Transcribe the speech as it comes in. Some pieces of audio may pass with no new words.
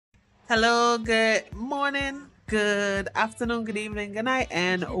Hello, good morning, good afternoon, good evening, good night,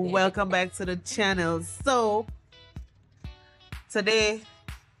 and welcome back to the channel. So, today,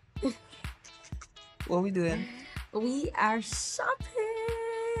 what we doing? We are shopping.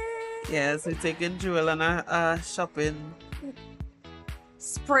 Yes, we're taking Jewel on a shopping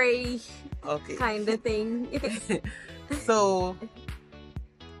Spray Okay. kind of thing. So,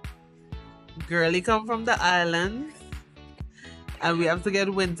 girly come from the island, and we have to get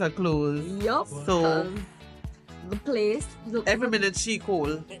winter clothes. Yup. So, The place every minute she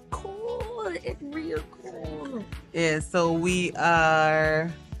cold. cool. It's real cool. Yeah, so we are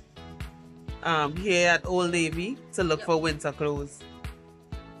here at Old Navy to look for winter clothes.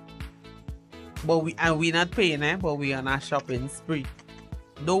 But we not paying, but we on a shopping spree.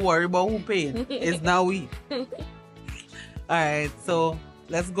 Don't worry about who paying. It's now we. Alright, so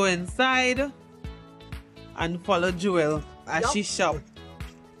let's go inside and follow Jewel as she shop.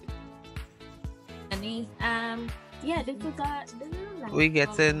 Yeah, this is We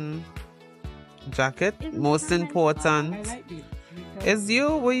getting jacket. Most important is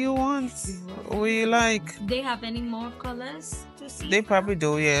you. What you want? What you like? They have any more colors to see? They probably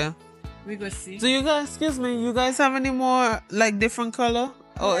do, yeah. We go see. Do you guys, excuse me, you guys have any more like different color?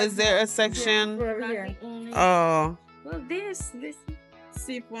 Or is there a section? Over here. Oh. Well, this.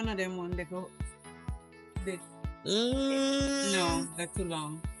 See if one of them want to go. They, Mm. no, they're too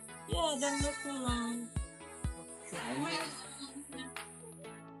long. Yeah, them look too long.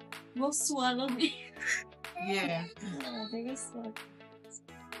 We'll swallow me. Yeah.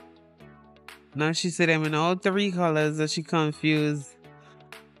 Now she said them in all three colors that she confused.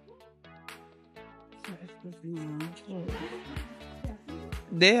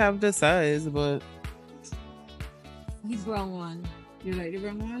 They have the size, but The brown one. You like the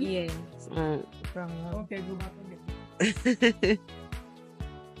brown one? Yeah. uh, Brown one. Okay, go back and get.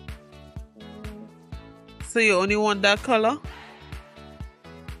 so you only want that color?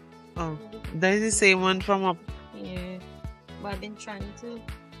 Oh, that is the same one from up. Yeah. But I've been trying to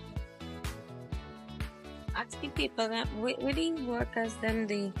ask the people that with the workers them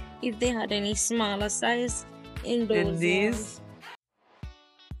if they had any smaller size in those In these. ones.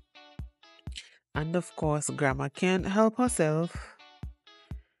 And of course, grandma can't help herself.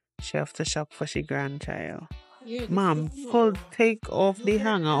 She have to shop for she grandchild. Yeah, Mom, take off the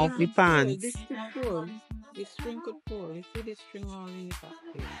hanger off the pants. This could pull. The string could pull. You see the string all in the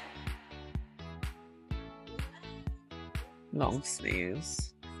back. Long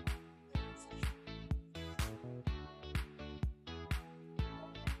sleeves.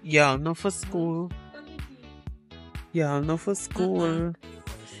 Y'all know for school. Y'all know for school.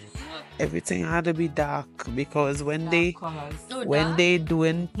 Everything had to be dark because when they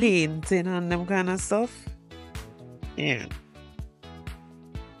doing painting and them kind of stuff. Yeah.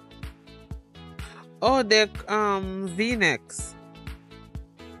 Oh, they're V-necks.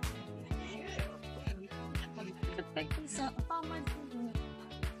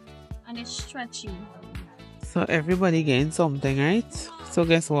 And it's stretchy. So everybody getting something, right? So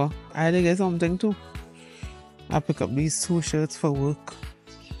guess what? I had to get something too. I pick up these 2 shirts for work.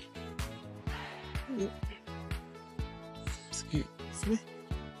 Excuse me.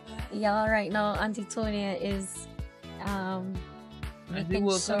 Yeah, right now Auntie Tonya is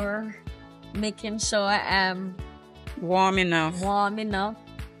making sure I'm Warm enough. warm enough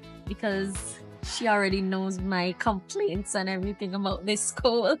because she already knows my complaints and everything about this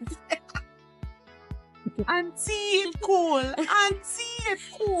cold. Auntie it cool. Auntie it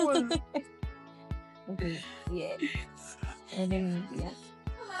cool. Okay, yeah. And then yeah.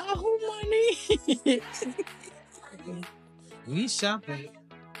 Oh, money. We shopping.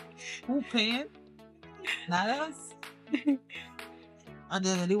 Who paying? Not us. And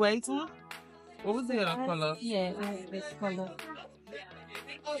then the white one? What was the other color? Yeah, this color.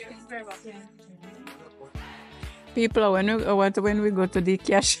 People, when we go to the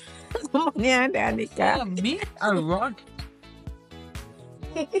cash, money and the Yeah, car. me? I run.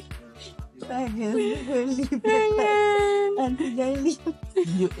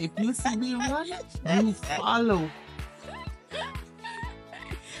 If you see me run, you follow.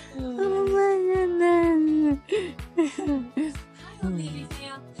 Oh my goodness.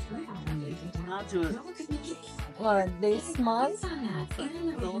 What, they small?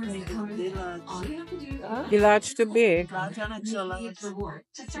 The large too big. Yeah,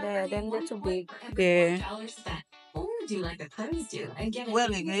 them they're too big. Yeah.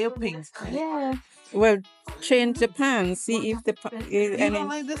 Well, you get your pink. Yeah. Well, change the pants. See if the You any. don't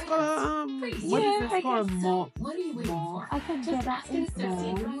like this color? What is this called? More. I can get that in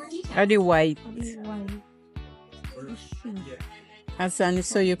small. Are the white? Asani,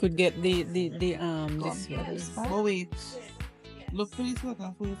 so you could get the this Oh wait. Look for this like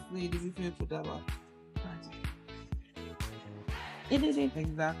a first lady before you put that back. It is it.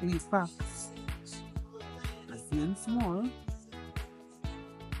 Exactly, facts. That's even small.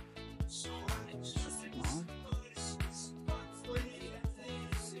 Small.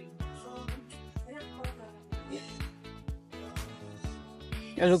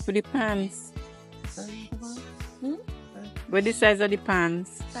 You look for the pants. Hmm? What the size of the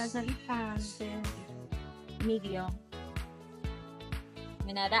pants? Size of the pants, medium.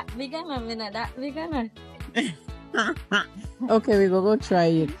 Me not that big enough, me not that big enough. Okay, we go try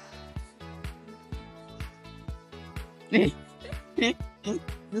it.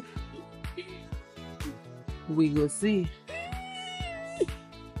 We go see.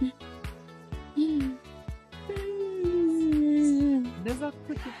 There's a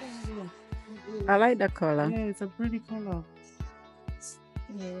pretty color. I like the color. Yeah, it's a pretty color.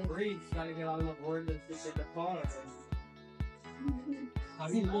 Yeah.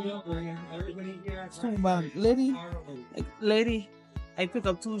 So bad. Lady, I pick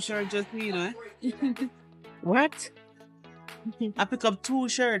up 2 shirts just for you, know. What? I pick up 2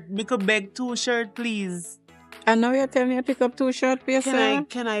 shirts. Make a beg 2 shirts, please. And now you're telling me to pick up 2 shirts for yourself?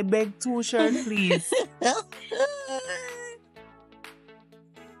 Can I beg 2 shirts, please?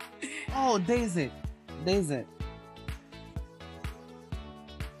 Oh, Daisy. Daisy.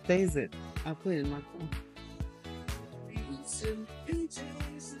 I put it in my phone.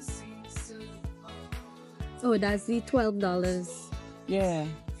 Oh, that's the $12. Yeah.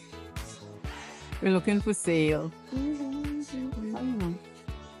 We're looking for sale. How you know?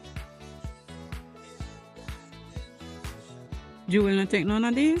 You will not take none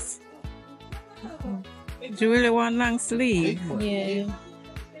of these? Do you really want long sleeve? Yeah.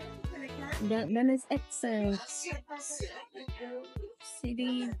 Then it's XL.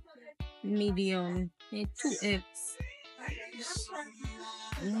 CD medium. 2X.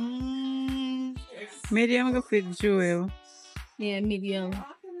 Medium go fit Jewel. Yeah, medium.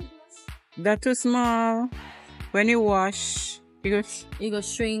 That too small. When you wash, you go. You go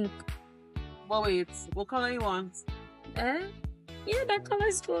shrink. But wait, what color you want? Yeah, that color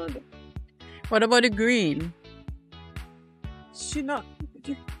is good. What about the green? She not.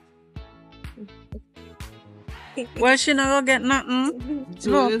 Well, she not gonna get nothing.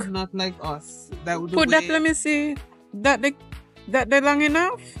 Joel Look. is not like us. That would Put that. Let me see. That they long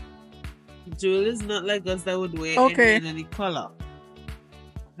enough. Joel is not like us. That would wear Okay. any color.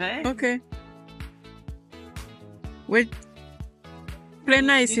 Right? Okay. Wait. Play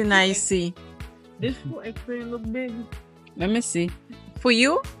nicey. This 4X look big. Let me see. For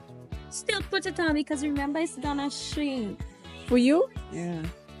you? Still put it on because remember it's gonna shrink. For you? Yeah.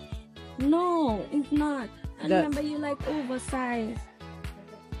 No, it's not. I That- remember you like oversized.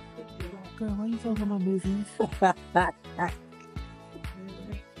 Girl, why you talking about business? I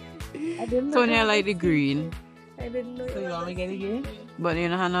didn't know. Tony, I like the green. I didn't know. So you want me to get it green? But you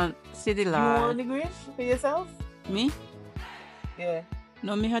know how not see the You want large. the green for yourself? Me? Yeah.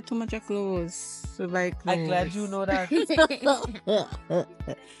 No, me had too much of clothes. So buy clothes. I'm glad you know that.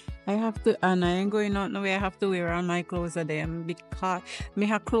 I have to, and I ain't going out nowhere. I have to wear all my clothes of them because me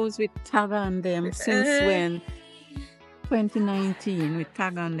have clothes with tag on them since when? 2019 with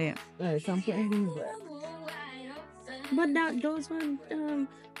tag on them. Alright, so I'm putting these back. But those ones,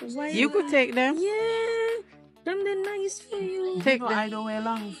 white. You could take them. Yeah, them they're nice for you. Take No, them. I don't wear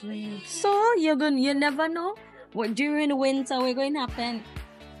long sleeves. So you never know what during the winter we're going to happen.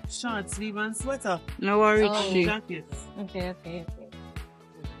 Short sleeve and sweater. No worries, Oh. she. Jackets. Okay.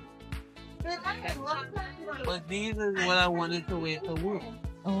 But these is what I wanted to wear to work.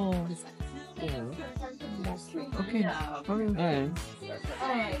 Oh. Yeah. Okay.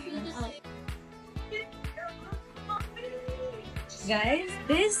 Alright. Guys,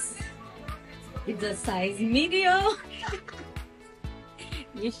 this is a size medium.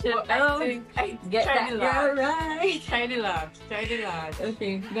 You should get that girl right. Try the large.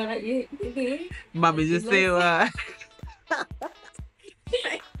 Okay, got it. Okay. Mommy just say what?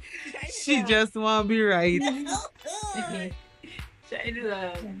 She just want to be right. Okay. Try the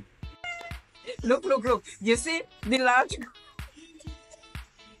large. Look. You see the large?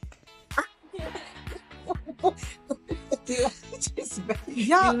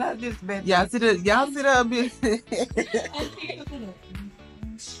 Yeah. You love this better. Y'all see the bit.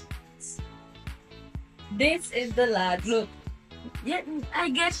 This is the large. Look. Yeah, I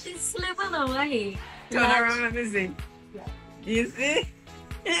get this slipping away. Turn around, let me see. You see?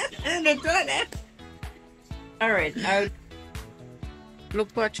 Look at that. Alright, I'll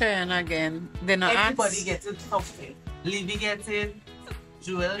look for Cheyenne again. Then I Everybody ask. gets a outfit. Libby gets in.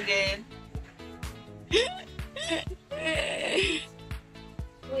 Jewel again.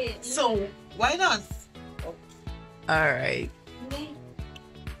 Wait. So, why not? Alright.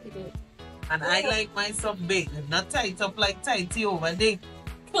 And I like my stuff big, not tight up like tighty over there.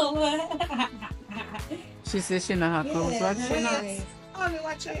 She says she not have clothes. What she not? Only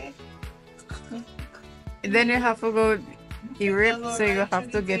watch it. Then you have to go erect, so you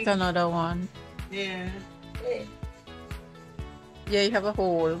have to get another one. Yeah. Yeah, you have a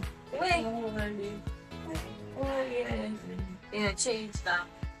hole. Wait. Oh, yeah. Yeah, change that.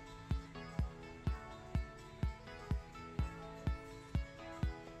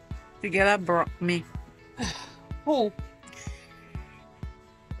 Together broke me. Who?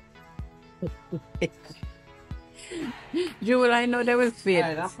 Jewel, I know they will fit.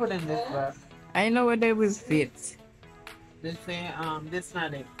 Alright, I'm putting this back. I know where they will fit. This say, this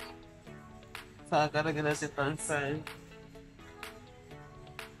not it. So I gotta get a different size.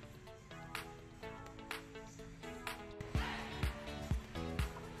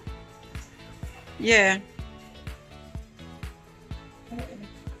 Yeah.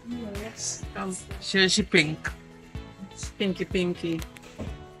 She pink. Pinky.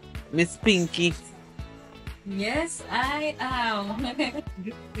 Miss Pinky. Yes, I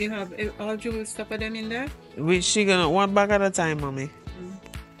am. You have all Jewel stuff of them in there? Which she gonna one bag at a time, mommy.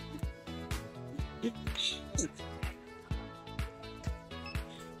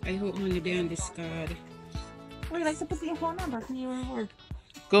 I hope money they on this card. Wait, I put your phone number. Can you reward?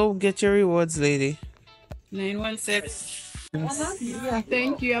 Go get your rewards, lady. 916. Yeah,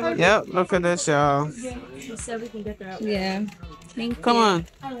 thank you. Yep, look at this, y'all. Yeah. Come on.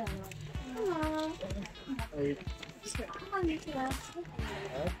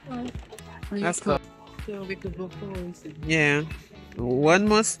 Let's go. So we could go home. Yeah. One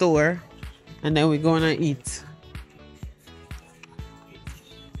more store and then we're gonna eat.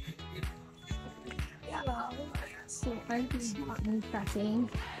 So I just got me pressing.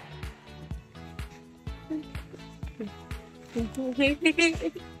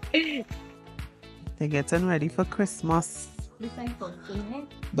 They're getting ready for Christmas. This ain't funky,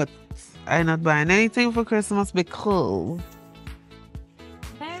 But I'm not buying anything for Christmas because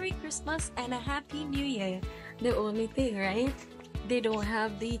Merry Christmas and a Happy New Year. The only thing, right? They don't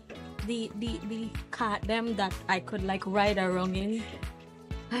have the cart them that I could like ride around in.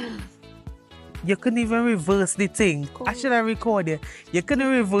 you couldn't even reverse the thing. Cool. I should have recorded. You couldn't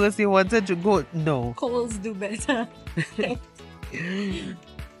reverse. You wanted to go. No. Coles do better.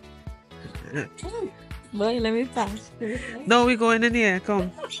 Boy, let me pass. No, we're going in here.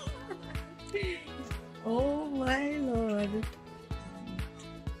 Come. Oh my lord. We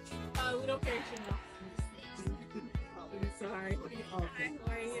don't care, sorry.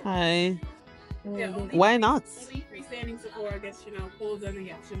 Hi. Yeah, Why not? only free standing support, I guess, pulls on the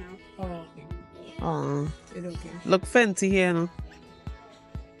gas, Oh, okay. Oh, They don't care. look fancy here, no?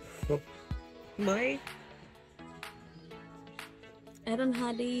 Boy. I don't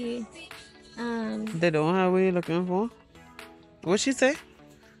have the They don't have what you're looking for. What she say?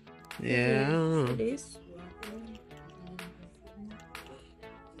 Yeah. I don't know. this.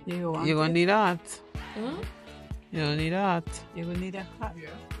 You want You're gonna it? need that. Huh? You don't need that. You will need a hat.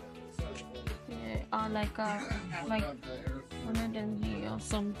 Yeah, or like one of them here or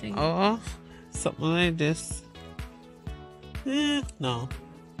something. Oh, something like this. No.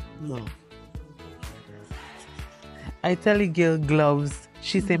 I tell the girl gloves.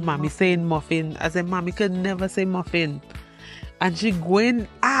 She say, "Mommy saying muffin." I said, "Mommy could never say muffin," and she going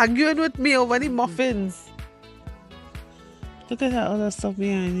arguing with me over the muffins. Look at that other stuff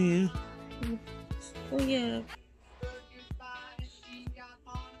behind here. Oh yeah.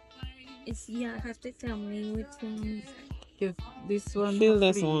 It's yeah. Have to tell me which one. Give this one. Feel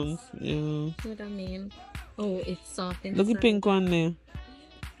this please. one. Yeah. What I mean. Oh, it's soft inside. Look at the pink one there.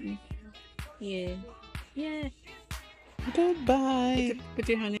 Yeah. Yeah. Goodbye. Put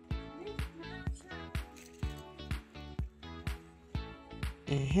your hand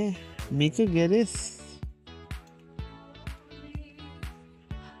in. Me could get this.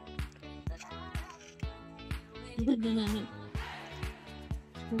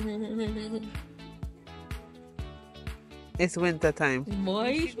 It's winter time.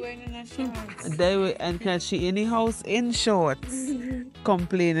 Boy. She's going in a shorts. And can she in the house in shorts,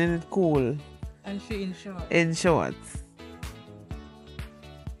 complaining it's cool And she in shorts. in shorts.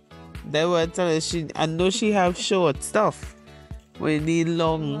 They were telling I know she have short stuff. We need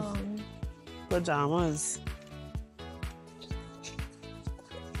long pajamas.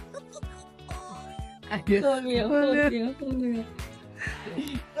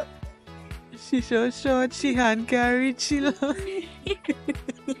 She so short, she hand carry chill.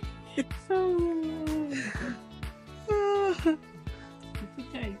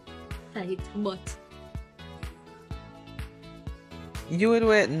 Tight, but You would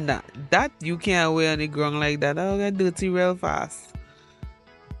wear that you can't wear on the ground like that. I'll get dirty real fast.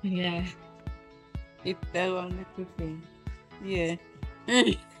 Yeah. If that one the thing. Yeah.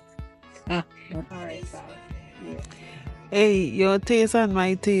 Alright, yeah. Hey, your taste and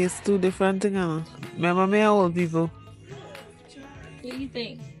my taste, two different things. Huh? Remember me old people. what do you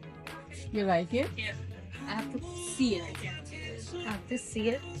think? You like it? I have to see it. I have to see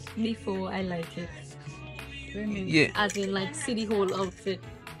it before I like it. Yeah. As in, like, see the whole outfit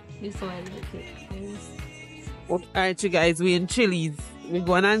before I like it. Alright, you guys, we in Chili's. We're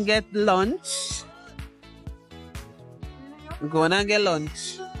gonna get lunch. We're gonna get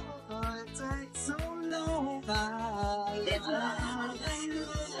lunch.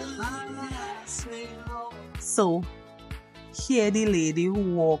 So, here the lady who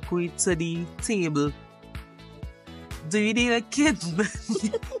walk with to the table. Do you need a kid?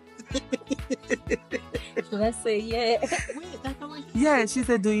 Should I say yeah? Yeah, she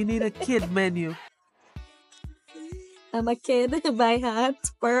said, do you need a kid menu? I'm a kid by heart.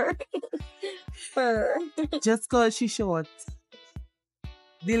 Purr. Purr. Just cause she short.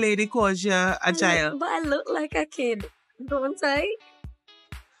 The lady calls you a child. But I look like a kid, don't I?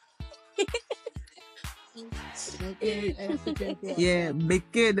 Yeah, big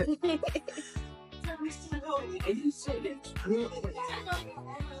kid.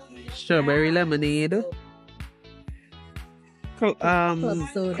 Strawberry lemonade.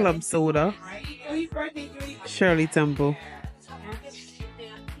 Club soda. Shirley Temple.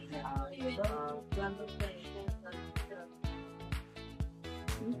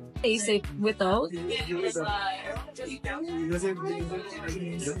 Is it without?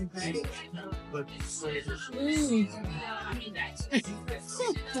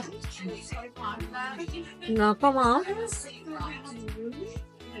 No, come on.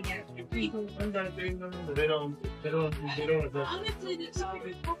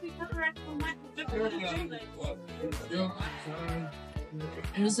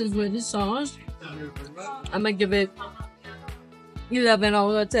 This is with the sauce. I'm gonna give it 11 out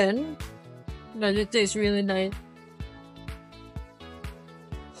of 10. But it tastes really nice.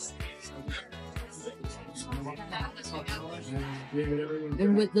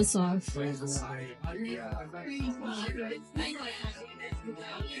 And with the sauce.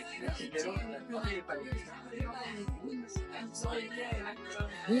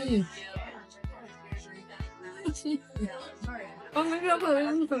 Mm. Oh my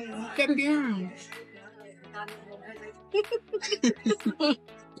god, get down.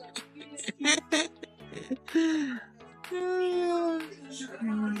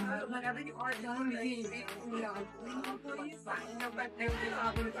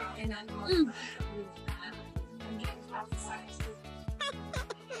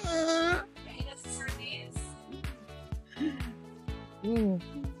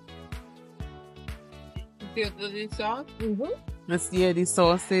 Feel the sauce? Let's yeah, the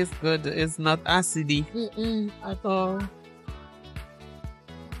sauce is good. It's not acidy. At all.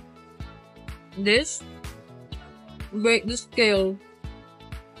 This break the scale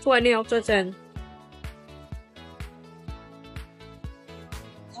 20 out of 10.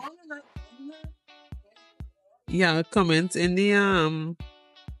 Yeah, comment in the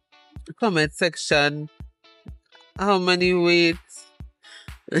comment section how many weights.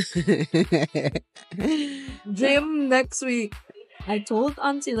 Gym next week. I told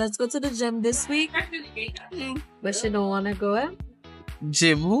Auntie let's go to the gym this week, but she don't wanna go.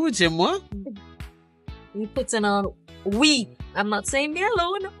 Gym who? Gym what? We putting on weight. I'm not saying me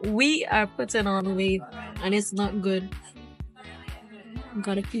alone. We are putting on weight, and it's not good.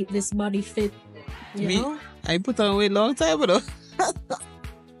 Gotta keep this body fit. You know? I put on weight long time ago.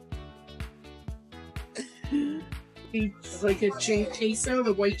 It's like a cheese,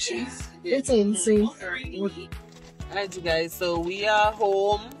 the white cheese. It's insane. Alright, you guys, so we are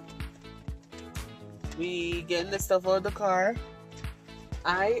home. We getting the stuff out of the car.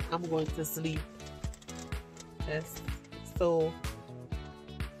 I am going to sleep. Yes. So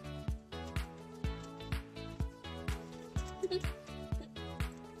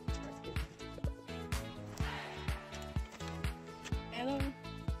Hello.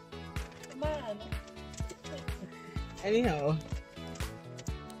 Come on. anyhow,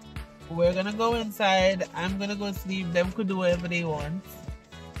 we're gonna go inside. I'm gonna go sleep. Them could do whatever they want.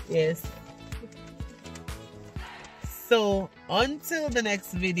 Yes. So until the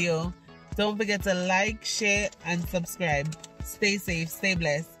next video, don't forget to like, share, and subscribe. Stay safe, stay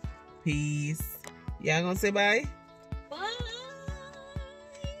blessed. Peace. Y'all gonna say bye? Bye.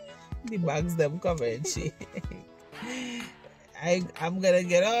 The bags them covered. I'm gonna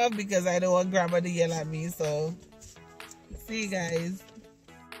get off because I don't want grandma to yell at me. So see you guys.